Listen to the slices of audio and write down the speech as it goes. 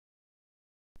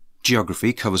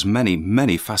Geography covers many,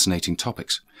 many fascinating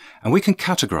topics, and we can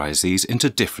categorize these into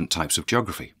different types of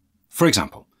geography. For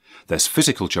example, there's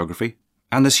physical geography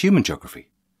and there's human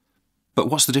geography. But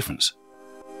what's the difference?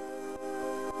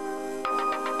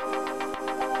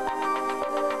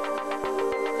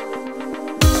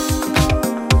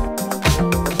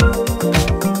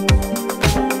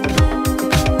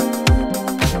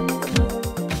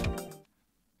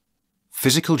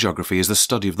 Physical geography is the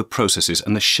study of the processes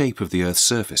and the shape of the Earth's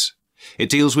surface. It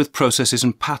deals with processes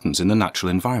and patterns in the natural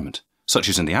environment, such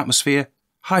as in the atmosphere,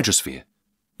 hydrosphere,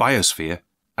 biosphere,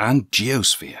 and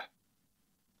geosphere.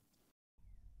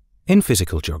 In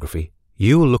physical geography,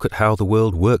 you will look at how the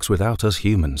world works without us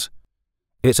humans.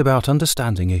 It's about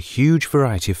understanding a huge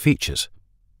variety of features,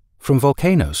 from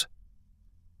volcanoes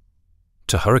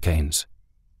to hurricanes,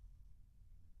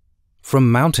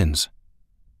 from mountains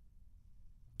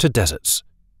to deserts,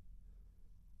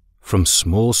 from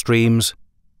small streams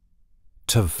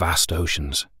to vast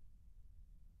oceans,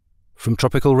 from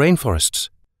tropical rainforests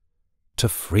to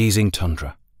freezing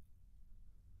tundra.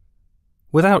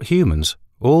 Without humans,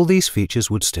 all these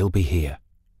features would still be here,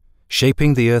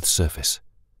 shaping the Earth's surface.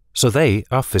 So they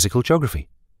are physical geography.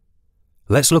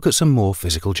 Let's look at some more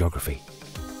physical geography.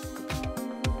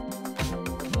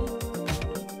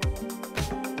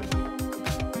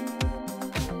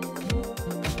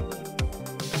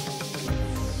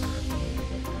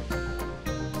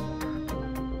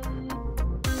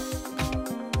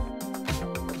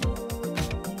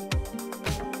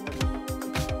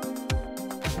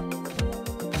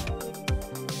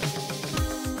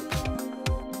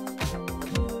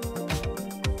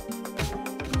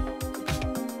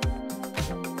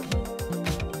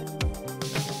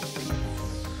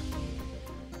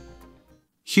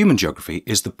 Human geography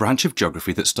is the branch of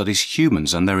geography that studies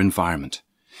humans and their environment.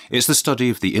 It's the study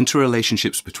of the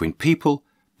interrelationships between people,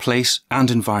 place, and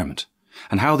environment,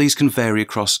 and how these can vary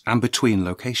across and between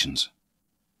locations.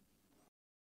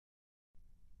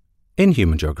 In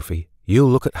human geography, you'll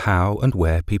look at how and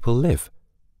where people live,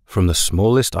 from the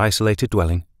smallest isolated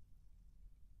dwelling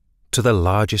to the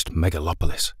largest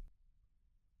megalopolis.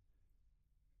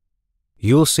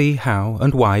 You'll see how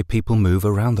and why people move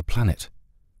around the planet,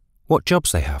 what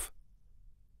jobs they have,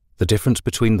 the difference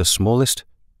between the smallest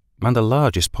and the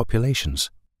largest populations,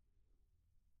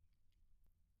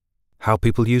 how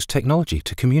people use technology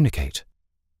to communicate,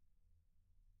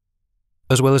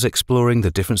 as well as exploring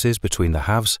the differences between the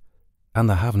haves and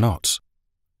the have-nots.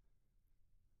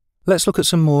 Let's look at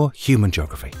some more human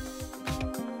geography.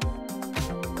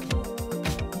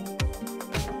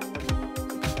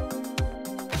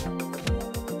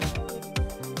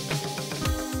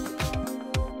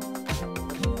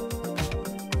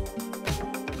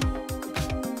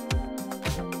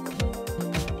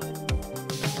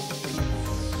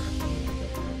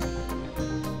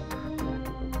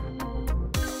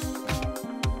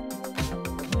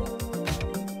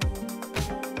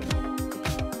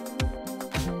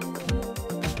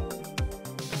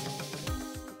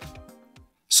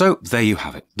 So there you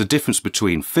have it, the difference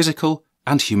between physical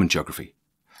and human geography.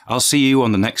 I'll see you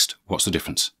on the next What's the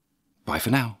Difference? Bye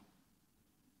for now.